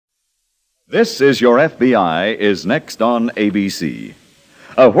This is Your FBI is next on ABC.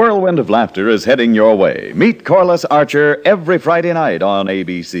 A whirlwind of laughter is heading your way. Meet Corliss Archer every Friday night on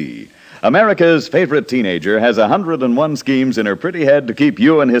ABC. America's favorite teenager has 101 schemes in her pretty head to keep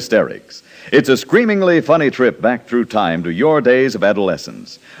you in hysterics. It's a screamingly funny trip back through time to your days of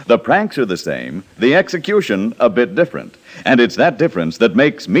adolescence. The pranks are the same, the execution a bit different. And it's that difference that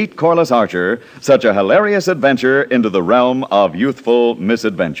makes Meet Corliss Archer such a hilarious adventure into the realm of youthful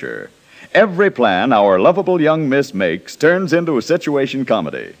misadventure. Every plan our lovable young miss makes turns into a situation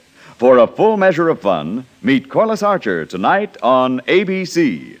comedy. For a full measure of fun, meet Corliss Archer tonight on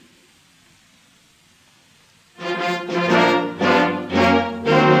ABC.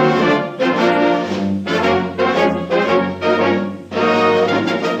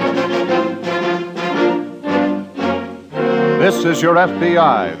 This is Your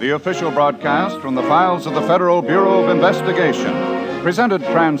FBI, the official broadcast from the files of the Federal Bureau of Investigation. Presented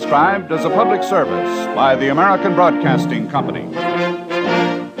transcribed as a public service by the American Broadcasting Company.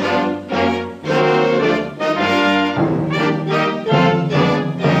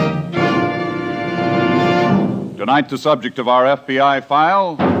 Tonight, the subject of our FBI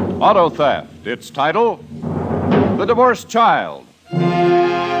file, auto theft. Its title, The Divorced Child.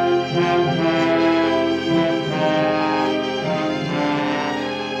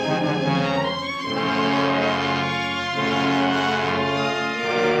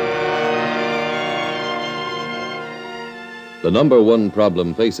 The number one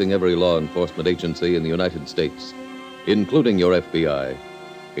problem facing every law enforcement agency in the United States, including your FBI,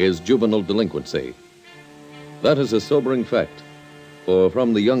 is juvenile delinquency. That is a sobering fact, for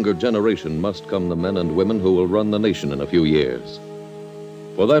from the younger generation must come the men and women who will run the nation in a few years.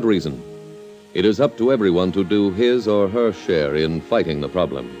 For that reason, it is up to everyone to do his or her share in fighting the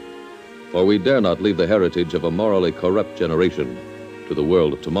problem, for we dare not leave the heritage of a morally corrupt generation to the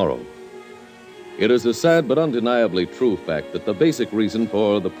world of tomorrow. It is a sad but undeniably true fact that the basic reason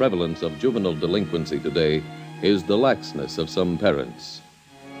for the prevalence of juvenile delinquency today is the laxness of some parents.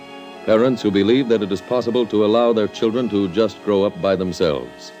 Parents who believe that it is possible to allow their children to just grow up by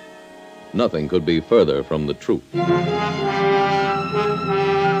themselves. Nothing could be further from the truth.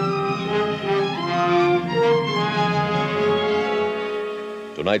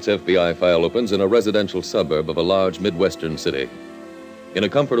 Tonight's FBI file opens in a residential suburb of a large Midwestern city. In a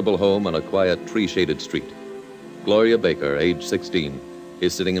comfortable home on a quiet, tree-shaded street, Gloria Baker, age 16,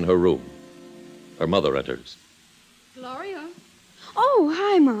 is sitting in her room. Her mother enters. Gloria? Oh,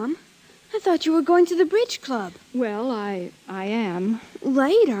 hi, Mom. I thought you were going to the bridge club. Well, I am.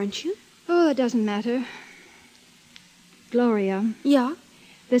 Late, aren't you? Oh, it doesn't matter. Gloria. Yeah?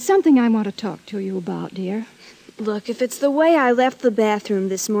 There's something I want to talk to you about, dear. Look, if it's the way I left the bathroom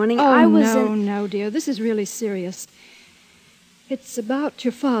this morning, Oh, I was no, dear. This is really serious. It's about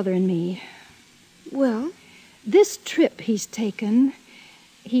your father and me. Well? This trip he's taken,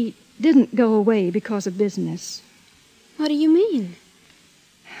 he didn't go away because of business. What do you mean?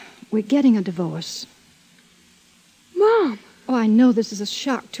 We're getting a divorce. Mom! Oh, I know this is a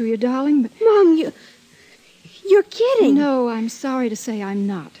shock to you, darling, but... Mom, you're kidding. No, I'm sorry to say I'm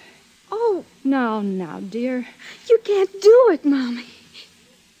not. Oh. Now, dear. You can't do it, Mommy.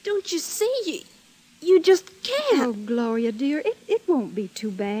 Don't you see? You just can't. Oh, Gloria, dear, it won't be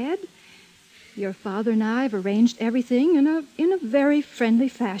too bad. Your father and I have arranged everything in a very friendly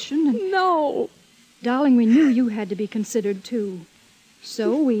fashion. And no. Darling, we knew you had to be considered, too.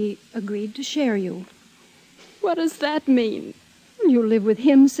 So we agreed to share you. What does that mean? You live with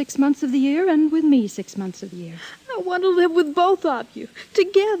him 6 months of the year and with me 6 months of the year. I want to live with both of you,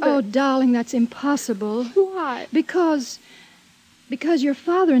 together. Oh, darling, that's impossible. Why? Because your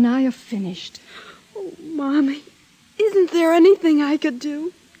father and I are finished. Oh, Mommy, isn't there anything I could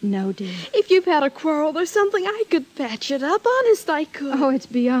do? No, dear. If you've had a quarrel or something, I could patch it up. Honest, I could. Oh, it's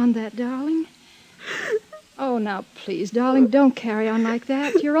beyond that, darling. Oh, now, please, darling, don't carry on like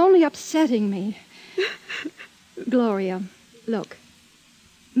that. You're only upsetting me. Gloria, look.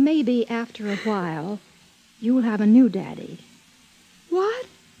 Maybe after a while, you'll have a new daddy. What?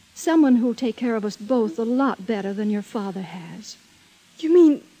 Someone who'll take care of us both a lot better than your father has. You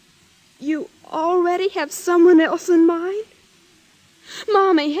mean you already have someone else in mind?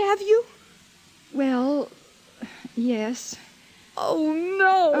 Mommy, have you? Well, yes. Oh,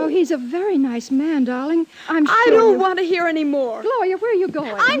 no. Oh, he's a very nice man, darling. I'm sure I don't want to hear any more. Gloria, where are you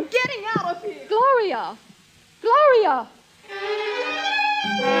going? I'm getting out of here. Gloria! Gloria!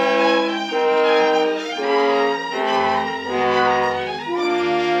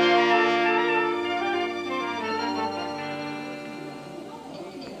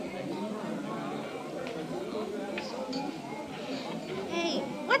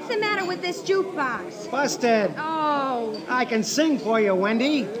 What's the matter with this jukebox? Busted. Oh, I can sing for you,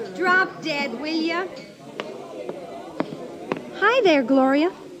 Wendy. drop dead, will ya? Hi there,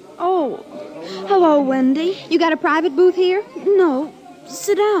 Gloria. Oh, hello, Wendy. You got a private booth here? No,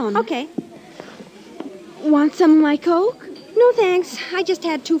 sit down. Okay. Want some of my Coke? No, thanks. I just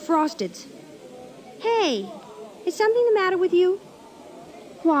had 2 Frosteds. Hey, is something the matter with you?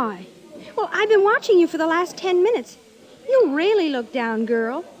 Why? Well, I've been watching you for the last 10 minutes. You really look down,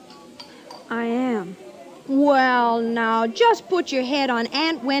 girl. I am. Well, now, just put your head on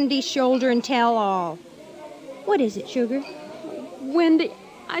Aunt Wendy's shoulder and tell all. What is it, sugar? Wendy,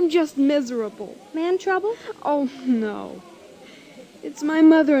 I'm just miserable. Man trouble? Oh, no. It's my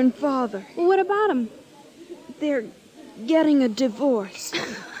mother and father. Well, what about 'em? They're getting a divorce.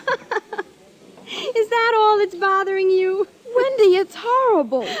 Is that all that's bothering you? Wendy, it's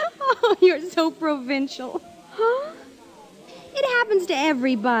horrible. Oh, you're so provincial. Huh? It happens to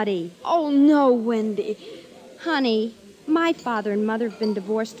everybody. Oh, no, Wendy. Honey, my father and mother have been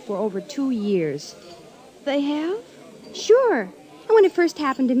divorced for over 2 years. They have? Sure. And when it first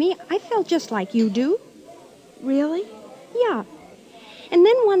happened to me, I felt just like you do. Really? Yeah. And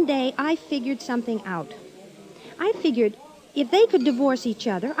then one day, I figured something out. I figured if they could divorce each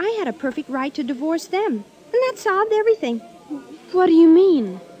other, I had a perfect right to divorce them. And that solved everything. What do you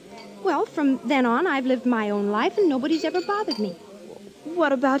mean? Well, from then on, I've lived my own life, and nobody's ever bothered me.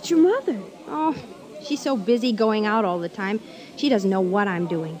 What about your mother? Oh, she's so busy going out all the time, she doesn't know what I'm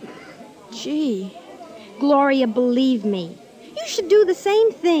doing. Gee. Gloria, believe me. You should do the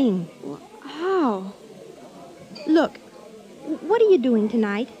same thing. How? Look, what are you doing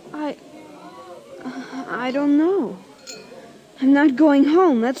tonight? I don't know. I'm not going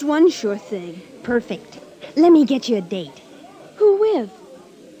home. That's one sure thing. Perfect. Let me get you a date. Who with?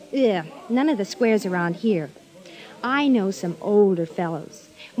 Yeah, none of the squares around here. I know some older fellows,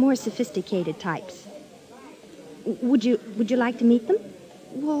 more sophisticated types. Would you like to meet them?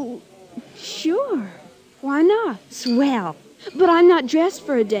 Well, sure. Why not? Swell. But I'm not dressed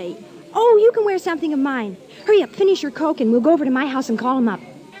for a date. Oh, you can wear something of mine. Hurry up, finish your Coke, and we'll go over to my house and call them up.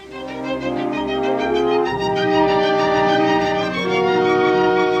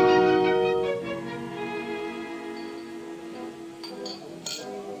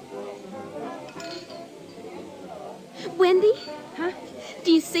 Wendy? Huh?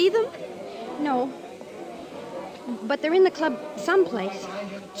 Do you see them? No. But they're in the club someplace.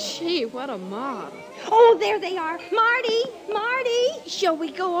 Gee, what a mob. Oh, there they are. Marty! Marty! Shall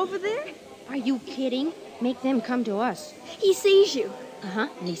we go over there? Are you kidding? Make them come to us. He sees you. Uh-huh,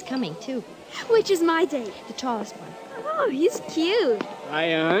 and he's coming, too. Which is my date? The tallest one. Oh, he's cute.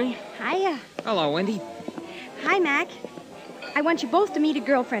 Hiya, honey. Hiya. Hello, Wendy. Hi, Mac. I want you both to meet a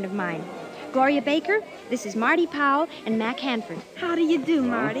girlfriend of mine. Gloria Baker, this is Marty Powell and Mac Hanford. How do you do,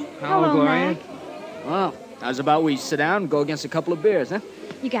 Marty? Hello, Gloria. Mac. Well, how's about we sit down and go against a couple of beers, huh?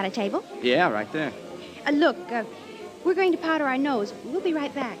 You got a table? Yeah, right there. Look, we're going to powder our nose. We'll be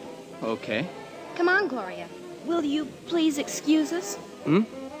right back. Okay. Come on, Gloria. Will you please excuse us? Hmm?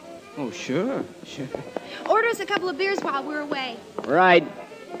 Oh, sure. Order us a couple of beers while we're away. Right.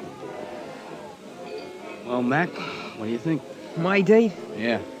 Well, Mac, what do you think? My date?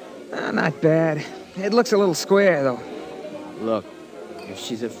 Yeah. Not bad. It looks a little square, though. Look, if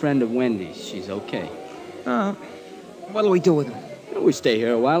she's a friend of Wendy's, she's okay. What'll we do with him? We stay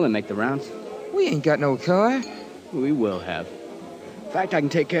here a while and make the rounds. We ain't got no car. We will have. In fact, I can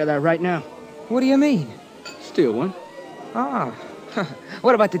take care of that right now. What do you mean? Steal one. Oh.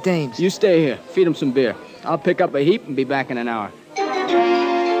 What about the dames? You stay here. Feed them some beer. I'll pick up a heap and be back in an hour.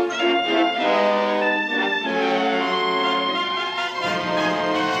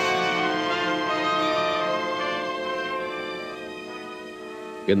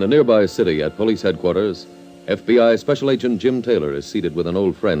 In the nearby city at police headquarters, FBI Special Agent Jim Taylor is seated with an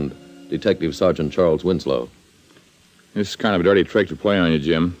old friend, Detective Sergeant Charles Winslow. This is kind of a dirty trick to play on you,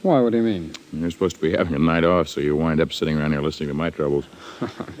 Jim. Why, what do you mean? You're supposed to be having a night off, so you wind up sitting around here listening to my troubles.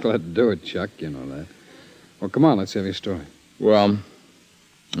 Glad to do it, Chuck. You know that. Well, come on, let's have your story. Well,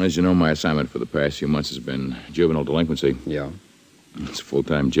 as you know, my assignment for the past few months has been juvenile delinquency. Yeah, It's a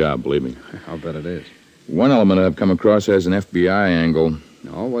full-time job, believe me. I'll bet it is. One element I've come across has an FBI angle.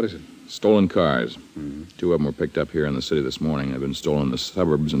 Oh, what is it? Stolen cars. 2 of them were picked up here in the city this morning. They've been stolen in the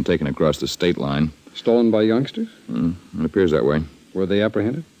suburbs and taken across the state line. Stolen by youngsters? It appears that way. Were they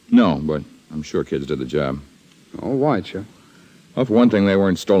apprehended? No, but I'm sure kids did the job. Oh, why, Chuck? Well, for one thing, they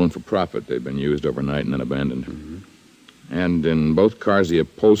weren't stolen for profit. They'd been used overnight and then abandoned. And in both cars, the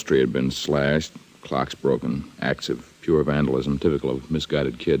upholstery had been slashed, clocks broken, acts of pure vandalism, typical of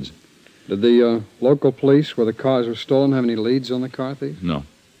misguided kids. Did the local police where the cars were stolen have any leads on the car thieves? No.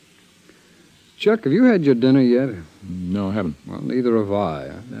 Chuck, have you had your dinner yet? No, I haven't. Well, neither have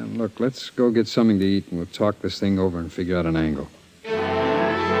I. Now, look, let's go get something to eat, and we'll talk this thing over and figure out an angle.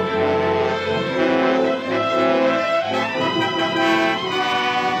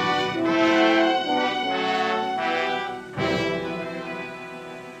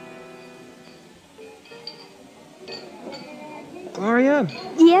 Gloria,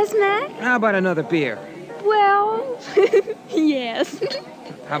 Yes, Mac? how about another beer? Well, yes.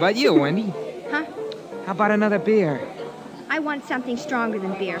 How about you, Wendy? Huh? How about another beer? I want something stronger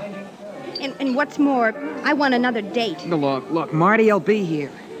than beer. And what's more, I want another date. Look, Marty'll be here.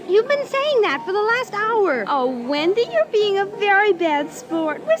 You've been saying that for the last hour. Oh, Wendy, you're being a very bad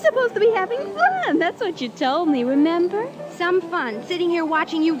sport. We're supposed to be having fun. That's what you told me, remember? Some fun, sitting here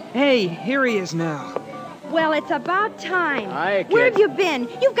watching you. Hey, here he is now. Well, it's about time. Hi, kid. Where have you been?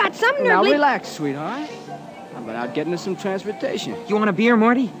 You've got some nerve. Now relax, sweetheart. I've been out getting us some transportation. You want a beer,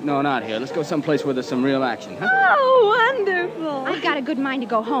 Marty? No, not here. Let's go someplace where there's some real action, huh? Oh, wonderful. I've got a good mind to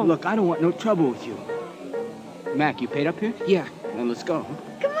go home. Look, I don't want no trouble with you. Mac, you paid up here? Yeah. Then let's go.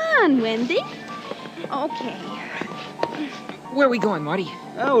 Come on, Wendy. Okay. Where are we going, Marty?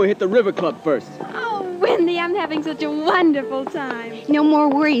 Oh, we hit the River Club first. Oh, Wendy, I'm having such a wonderful time. No more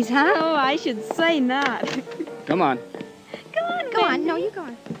worries, huh? Oh, I should say not. Come on. Go on, Go on. Wendy. No, you go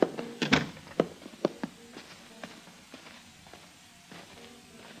on.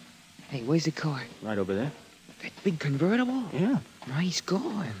 Hey, where's the car? Right over there. That big convertible? Yeah. Nice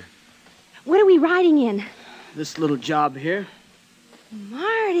going. What are we riding in? This little job here.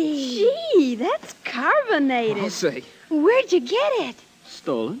 Marty. Gee, that's carbonated. I'll say. Where'd you get it?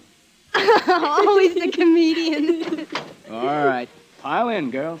 Stolen. Always the comedian. All right. Pile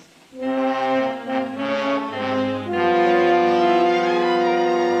in, girls.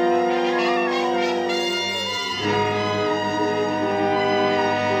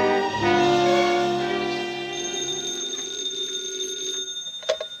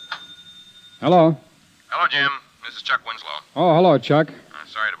 Hello. Hello, Jim. This is Chuck Winslow. Oh, hello, Chuck.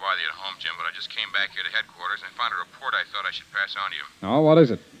 Sorry to bother you at home, Jim, but I just came back here to headquarters and found a report I thought I should pass on to you. Oh, what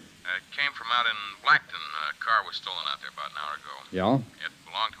is it? It came from out in Blackton. A car was stolen out there about an hour ago. Yeah? It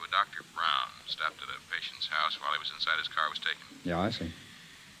belonged to a Dr. Brown. Stopped at a patient's house while he was inside. His car was taken. Yeah, I see.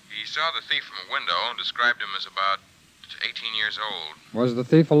 He saw the thief from a window and described him as about 18 years old. Was the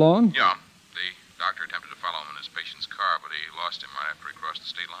thief alone? Yeah. The doctor attempted to follow him in his patient's car, but he lost him right after he crossed the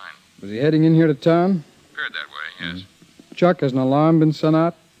state line. Was he heading in here to town? Appeared that way, yes. Chuck, has an alarm been sent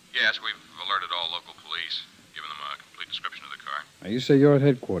out? Yes, we've alerted all local police, given them a complete description of the car. Now, you say you're at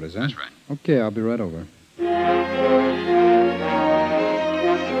headquarters, huh? That's right. Okay, I'll be right over.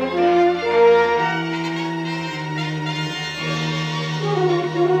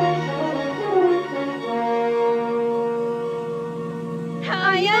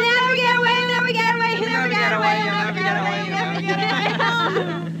 Oh, you'll never get away, you'll never get away, you'll never get away, you'll never get away, you'll never get away.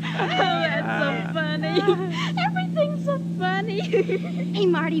 Oh, that's so funny. Everything's so funny. Hey,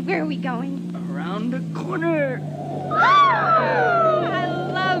 Marty, where are we going? Around the corner. Oh, I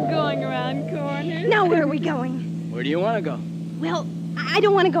love going around corners. Now, where are we going? Where do you want to go? Well, I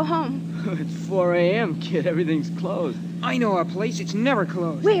don't want to go home. It's 4 a.m., kid. Everything's closed. I know a place. It's never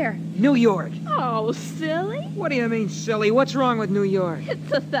closed. Where? New York. Oh, silly. What do you mean, silly? What's wrong with New York?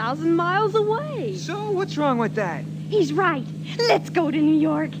 It's 1,000 miles away. So, what's wrong with that? He's right. Let's go to New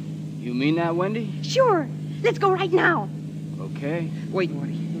York. You mean that, Wendy? Sure. Let's go right now. Okay. Wait,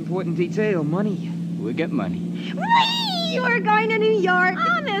 Marty. Important detail. Money. We get money. Whee! We're going to New York.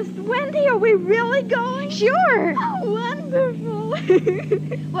 Honest, Wendy, are we really going? Sure. Oh, wonderful.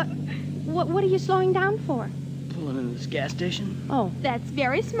 What are you slowing down for? Pulling into this gas station. Oh. That's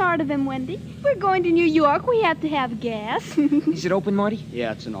very smart of him, Wendy. We're going to New York. We have to have gas. Is it open, Marty?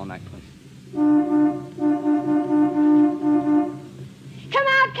 Yeah, it's an all-night place. Come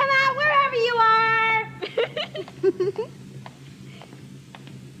out, wherever you are.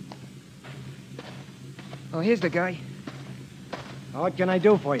 Oh, here's the guy. What can I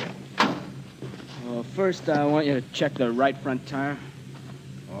do for you? Well, first, I want you to check the right front tire.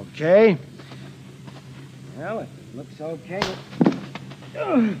 Okay. Well, it looks okay.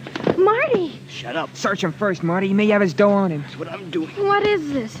 Marty. Shut up. Search him first, Marty. He may have his dough on him. That's what I'm doing. What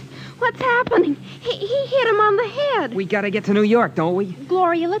is this? What's happening? He hit him on the head. We gotta get to New York, don't we?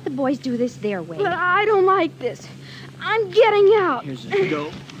 Gloria, let the boys do this their way. But I don't like this. I'm getting out. Here's the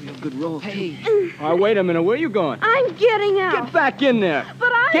dough. Real good roll. Hey. All right, wait a minute. Where you going? I'm getting out. Get back in there.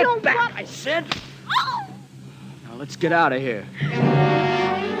 But I Get don't back, want... I said. Oh! Now, let's get out of here.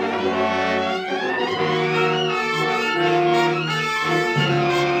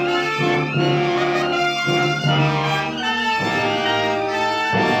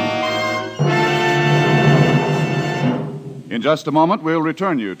 In just a moment, we'll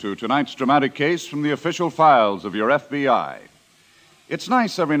return you to tonight's dramatic case from the official files of your FBI. It's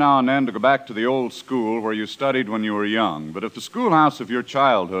nice every now and then to go back to the old school where you studied when you were young, but if the schoolhouse of your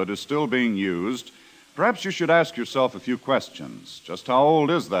childhood is still being used, perhaps you should ask yourself a few questions. Just how old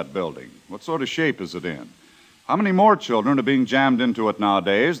is that building? What sort of shape is it in? How many more children are being jammed into it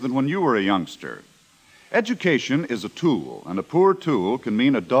nowadays than when you were a youngster? Education is a tool, and a poor tool can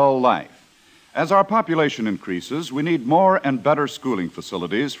mean a dull life. As our population increases, we need more and better schooling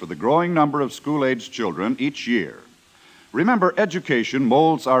facilities for the growing number of school-aged children each year. Remember, education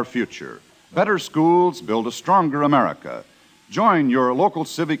molds our future. Better schools build a stronger America. Join your local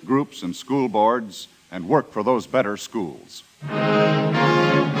civic groups and school boards and work for those better schools.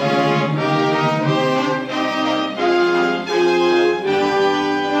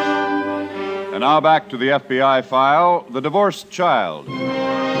 And now back to the FBI file, The Divorced Child.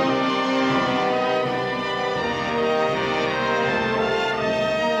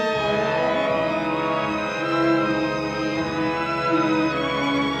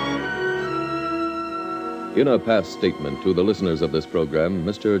 In a past statement to the listeners of this program,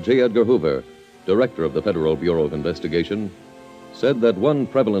 Mr. J. Edgar Hoover, director of the Federal Bureau of Investigation, said that one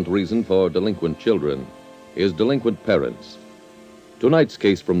prevalent reason for delinquent children is delinquent parents. Tonight's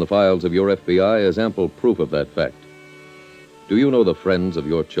case from the files of your FBI is ample proof of that fact. Do you know the friends of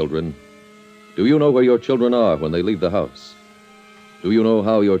your children? Do you know where your children are when they leave the house? Do you know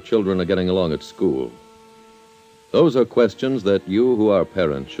how your children are getting along at school? Those are questions that you who are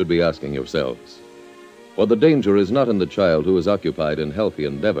parents should be asking yourselves. For the danger is not in the child who is occupied in healthy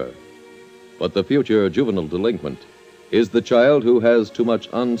endeavor, but the future juvenile delinquent is the child who has too much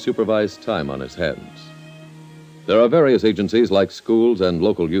unsupervised time on his hands. There are various agencies like schools and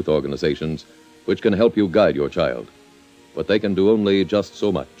local youth organizations which can help you guide your child, but they can do only just so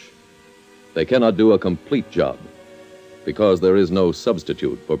much. They cannot do a complete job because there is no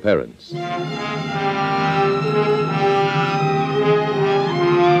substitute for parents.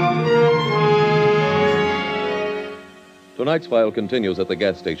 Tonight's file continues at the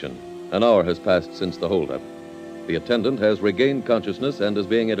gas station. An hour has passed since the holdup. The attendant has regained consciousness and is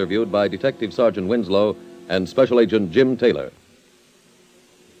being interviewed by Detective Sergeant Winslow and Special Agent Jim Taylor.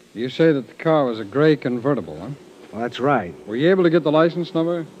 You say that the car was a gray convertible, huh? Well, that's right. Were you able to get the license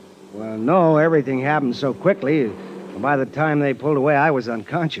number? Well, no, everything happened so quickly. By the time they pulled away, I was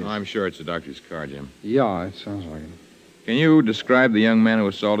unconscious. Oh, I'm sure it's the doctor's car, Jim. Yeah, it sounds like it. Can you describe the young man who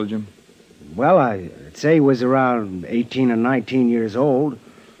assaulted you? Well, I'd say he was around 18 or 19 years old.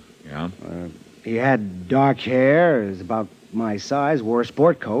 Yeah? He had dark hair, is about my size, wore a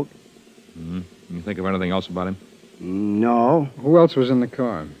sport coat. Mm-hmm. Can you think of anything else about him? No. Who else was in the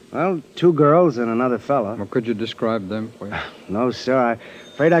car? Well, 2 girls and another fella. Well, could you describe them for you? No, sir. I'm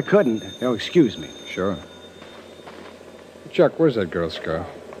afraid I couldn't. Oh, excuse me. Sure. Chuck, where's that girl's scarf?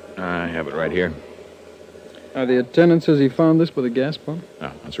 I have it right here. The attendant says he found this by the gas pump.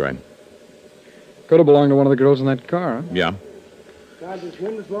 Oh, that's right. Could have belonged to one of the girls in that car, huh? Yeah. Sergeant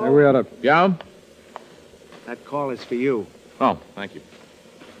Winslow? Hey, we ought to... Yeah? That call is for you. Oh, thank you.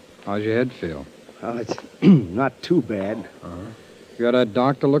 How's your head feel? Well, it's not too bad. Uh-huh. You got a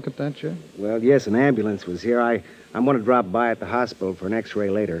doctor look at that yet? Well, yes, an ambulance was here. I'm going to drop by at the hospital for an x-ray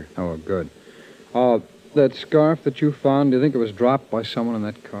later. Oh, good. That scarf that you found, do you think it was dropped by someone in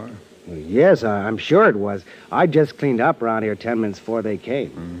that car? Well, yes, I'm sure it was. I just cleaned up around here 10 minutes before they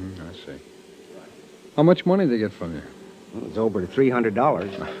came. Mm-hmm, I see. How much money did they get from you? Well, it's over $300.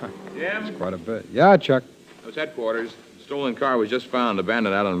 Jim? That's quite a bit. Yeah, Chuck. Those headquarters. The stolen car was just found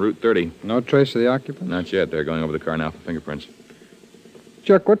abandoned out on Route 30. No trace of the occupant? Not yet. They're going over the car now for fingerprints.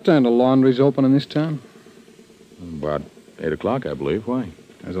 Chuck, what time do laundries open in this town? About 8 o'clock, I believe. Why?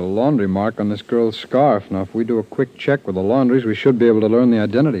 There's a laundry mark on this girl's scarf. Now, if we do a quick check with the laundries, we should be able to learn the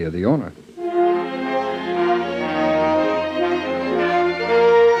identity of the owner.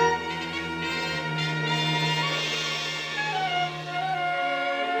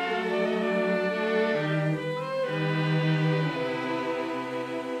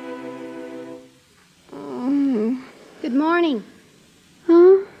 Good morning.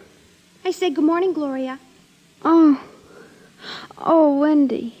 Huh? I said good morning, Gloria. Oh,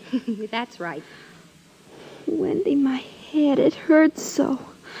 Wendy. That's right. Wendy, my head, it hurts so.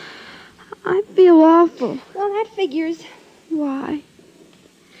 I feel awful. Well, that figures. Why?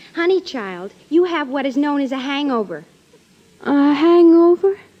 Honey, child, you have what is known as a hangover. A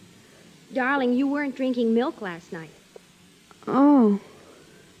hangover? Darling, you weren't drinking milk last night. Oh.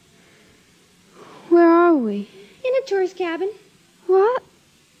 Where are we? In a tourist cabin. What?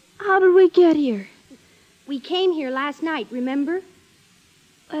 How did we get here? We came here last night, remember?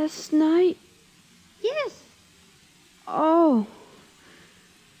 Last night? Yes. Oh.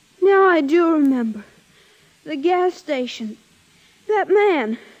 Now I do remember. The gas station. That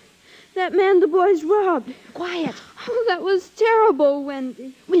man the boys robbed. Quiet. Oh, that was terrible,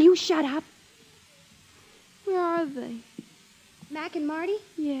 Wendy. Will you shut up? Where are they? Mac and Marty?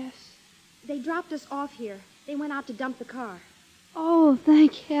 Yes. They dropped us off here. They went out to dump the car. Oh,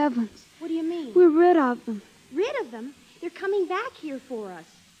 thank heavens. What do you mean? We're rid of them. Rid of them? They're coming back here for us.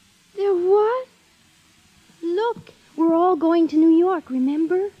 They're what? Look, we're all going to New York,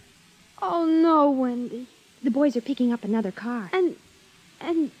 remember? Oh, no, Wendy. The boys are picking up another car.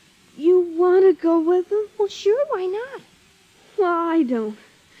 And you want to go with them? Well, sure, why not? Well, I don't.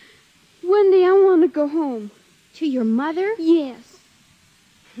 Wendy, I want to go home. To your mother? Yes.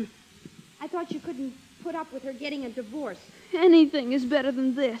 I thought you couldn't put up with her getting a divorce. Anything is better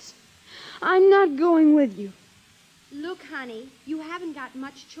than this. I'm not going with you. Look, honey, you haven't got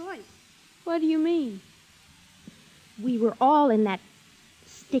much choice. What do you mean? We were all in that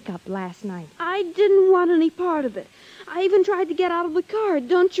stick-up last night. I didn't want any part of it. I even tried to get out of the car.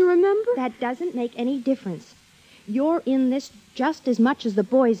 Don't you remember? That doesn't make any difference. You're in this just as much as the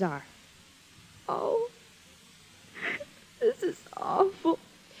boys are. Oh, this is awful.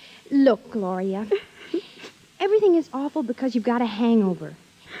 Look, Gloria, everything is awful because you've got a hangover.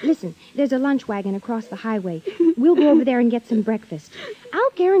 Listen, there's a lunch wagon across the highway. We'll go over there and get some breakfast.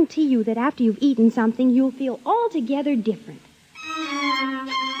 I'll guarantee you that after you've eaten something, you'll feel altogether different.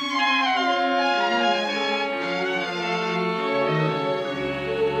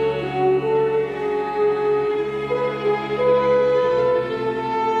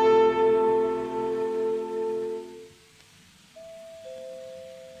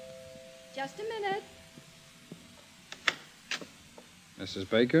 Just a minute. Mrs.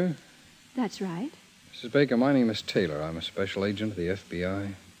 Baker? That's right. Mrs. Baker, my name is Taylor. I'm a special agent of the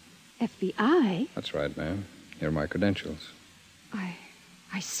FBI. FBI? That's right, ma'am. Here are my credentials.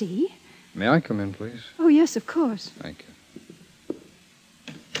 I see. May I come in, please? Oh, yes, of course. Thank you.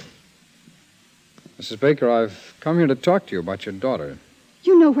 Mrs. Baker, I've come here to talk to you about your daughter.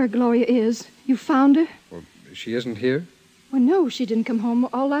 You know where Gloria is. You found her? Well, she isn't here? Well, no, she didn't come home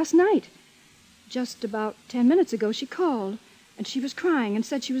all last night. Just about 10 minutes ago, she called, and she was crying and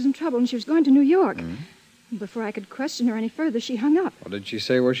said she was in trouble and she was going to New York. Mm-hmm. Before I could question her any further, she hung up. Well, did she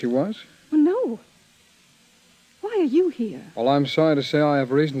say where she was? Well, no. Why are you here? Well, I'm sorry to say I have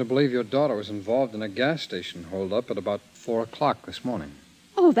reason to believe your daughter was involved in a gas station holdup at about 4 o'clock this morning.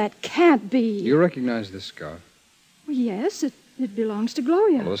 Oh, that can't be. Do you recognize this scarf? Well, yes, it belongs to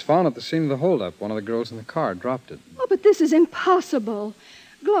Gloria. Well, it was found at the scene of the holdup. One of the girls in the car dropped it. Oh, but this is impossible.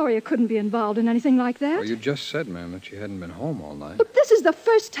 Gloria couldn't be involved in anything like that. Well, you just said, ma'am, that she hadn't been home all night. But this is the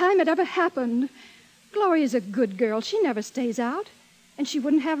first time it ever happened. Gloria's a good girl. She never stays out. And she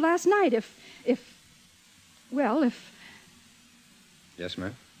wouldn't have last night if... Yes,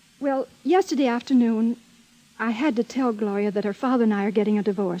 ma'am? Well, yesterday afternoon, I had to tell Gloria that her father and I are getting a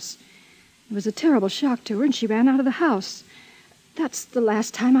divorce. It was a terrible shock to her, and she ran out of the house. That's the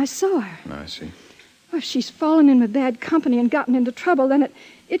last time I saw her. I see. Well, if she's fallen in with bad company and gotten into trouble, then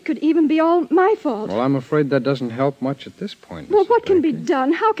it could even be all my fault. Well, I'm afraid that doesn't help much at this point, Well, Mrs. what can Baker. be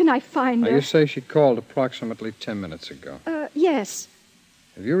done? How can I find Now, her? you say she called approximately 10 minutes ago. Yes.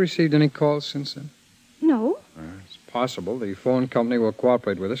 Have you received any calls since then? No. It's possible the phone company will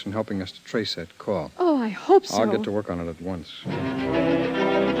cooperate with us in helping us to trace that call. Oh, I hope so. I'll get to work on it at once.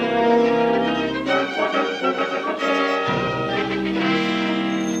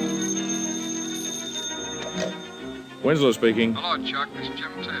 Winslow speaking. Hello, Chuck. This is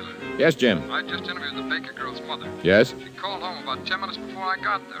Jim Taylor. Yes, Jim. I just interviewed the Baker girl's mother. Yes? She called home about 10 minutes before I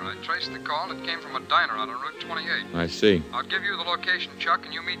got there. I traced the call, and it came from a diner out on Route 28. I see. I'll give you the location, Chuck,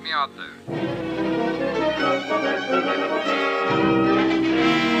 and you meet me out there.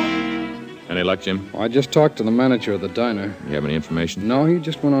 Any luck, Jim? I just talked to the manager of the diner. You have any information? No, he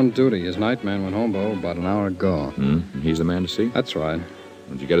just went on duty. His night man went home, about an hour ago. And he's the man to see? That's right.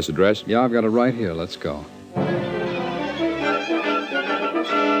 Did you get his address? Yeah, I've got it right here. Let's go.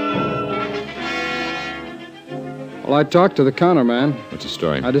 Well, I talked to the counterman. What's the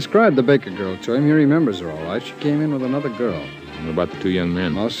story? I described the Baker girl to him. He remembers her all right. She came in with another girl. What about the two young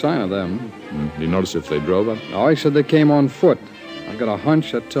men? No sign of them. Did you notice if they drove up? Oh, he said they came on foot. I've got a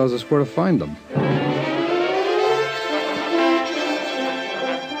hunch that tells us where to find them.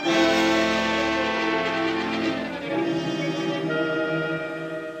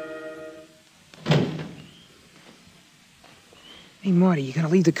 Hey, Marty, you gonna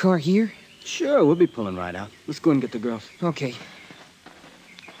leave the car here? Sure, we'll be pulling right out. Let's go and get the girls. Okay.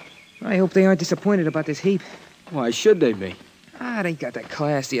 I hope they aren't disappointed about this heap. Why should they be? They got that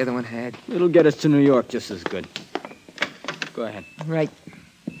class the other one had. It'll get us to New York just as good. Go ahead. Right.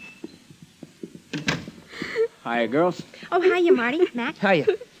 Hiya, girls. Oh, hiya, Marty. Mac. Hiya.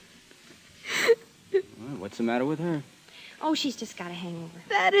 Well, what's the matter with her? Oh, she's just got a hangover.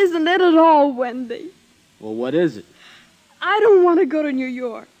 That isn't it at all, Wendy. Well, what is it? I don't want to go to New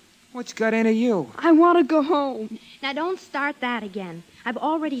York. What's got into you? I want to go home. Now, don't start that again. I've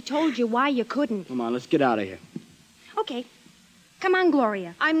already told you why you couldn't. Come on, let's get out of here. Okay. Come on,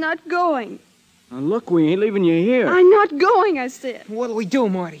 Gloria. I'm not going. Now, look, we ain't leaving you here. I'm not going, I said. What'll we do,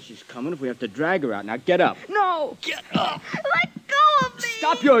 Marty? She's coming if we have to drag her out. Now, get up. No. Get up. Let go of me.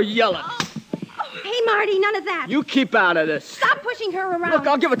 Stop your yelling. Hey, Marty, none of that. You keep out of this. Stop pushing her around. Look,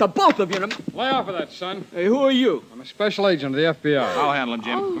 I'll give it to both of you. Lay off of that, son. Hey, who are you? I'm a special agent of the FBI. I'll handle him,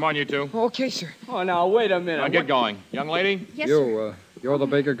 Jim. Come on, you two. Okay, sir. Oh, now, wait a minute. Now, get going. Young lady? Yes, sir. You're the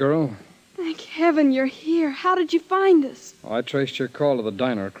Baker girl? Thank heaven you're here. How did you find us? Well, I traced your call to the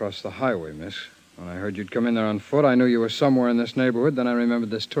diner across the highway, miss. When I heard you'd come in there on foot, I knew you were somewhere in this neighborhood. Then I remembered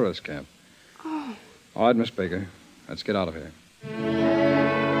this tourist camp. Oh. All right, Miss Baker. Let's get out of here.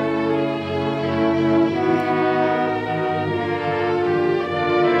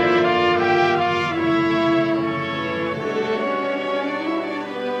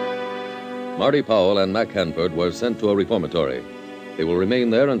 Marty Powell and Mac Hanford were sent to a reformatory. They will remain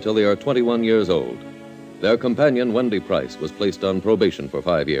there until they are 21 years old. Their companion, Wendy Price, was placed on probation for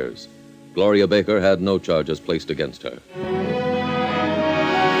 5 years. Gloria Baker had no charges placed against her.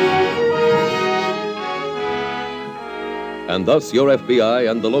 And thus, your FBI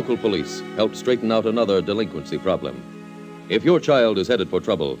and the local police helped straighten out another delinquency problem. If your child is headed for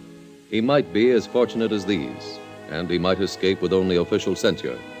trouble, he might be as fortunate as these, and he might escape with only official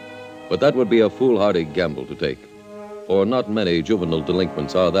censure. But that would be a foolhardy gamble to take, for not many juvenile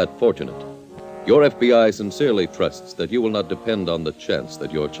delinquents are that fortunate. Your FBI sincerely trusts that you will not depend on the chance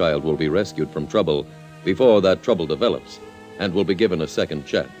that your child will be rescued from trouble before that trouble develops and will be given a second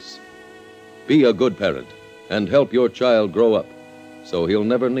chance. Be a good parent and help your child grow up so he'll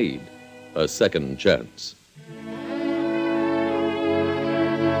never need a second chance.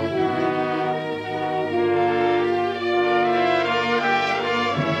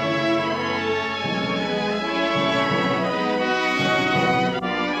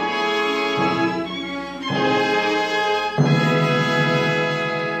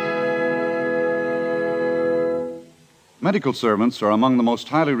 Medical servants are among the most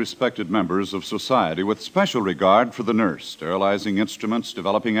highly respected members of society, with special regard for the nurse, sterilizing instruments,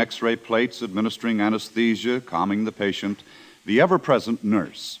 developing x-ray plates, administering anesthesia, calming the patient, the ever-present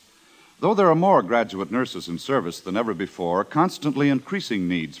nurse. Though there are more graduate nurses in service than ever before, constantly increasing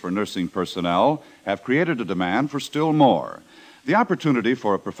needs for nursing personnel have created a demand for still more. The opportunity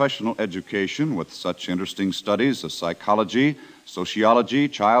for a professional education with such interesting studies as psychology, sociology,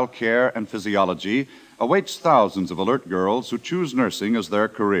 child care, and physiology awaits thousands of alert girls who choose nursing as their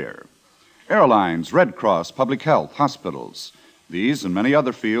career. Airlines, Red Cross, public health, hospitals. These and many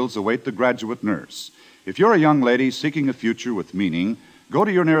other fields await the graduate nurse. If you're a young lady seeking a future with meaning, go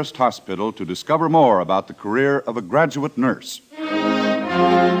to your nearest hospital to discover more about the career of a graduate nurse.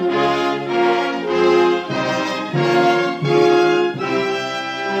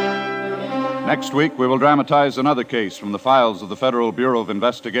 Next week, we will dramatize another case from the files of the Federal Bureau of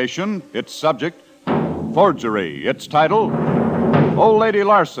Investigation. Its subject, forgery. Its title, Old Lady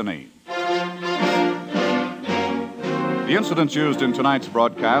Larceny. The incidents used in tonight's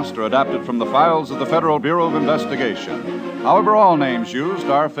broadcast are adapted from the files of the Federal Bureau of Investigation. However, all names used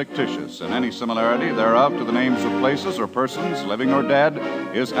are fictitious, and any similarity thereof to the names of places or persons, living or dead,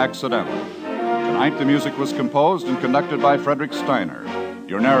 is accidental. Tonight, the music was composed and conducted by Frederick Steiner.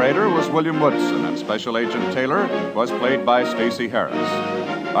 Your narrator was William Woodson, and Special Agent Taylor was played by Stacey Harris.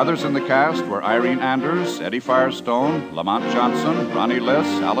 Others in the cast were Irene Anders, Eddie Firestone, Lamont Johnson, Ronnie Liss,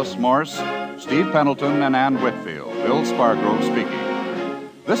 Alice Morse, Steve Pendleton, and Ann Whitfield. Bill Spargrove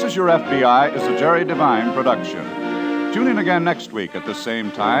speaking. This Is Your FBI is a Jerry Devine production. Tune in again next week at the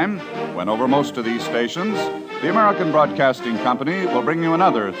same time, when over most of these stations, the American Broadcasting Company will bring you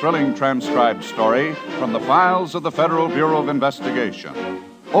another thrilling transcribed story from the files of the Federal Bureau of Investigation.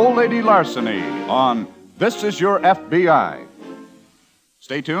 Old Lady Larceny on This Is Your FBI.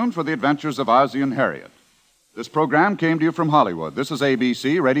 Stay tuned for the adventures of Ozzie and Harriet. This program came to you from Hollywood. This is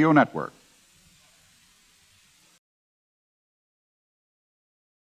ABC Radio Network.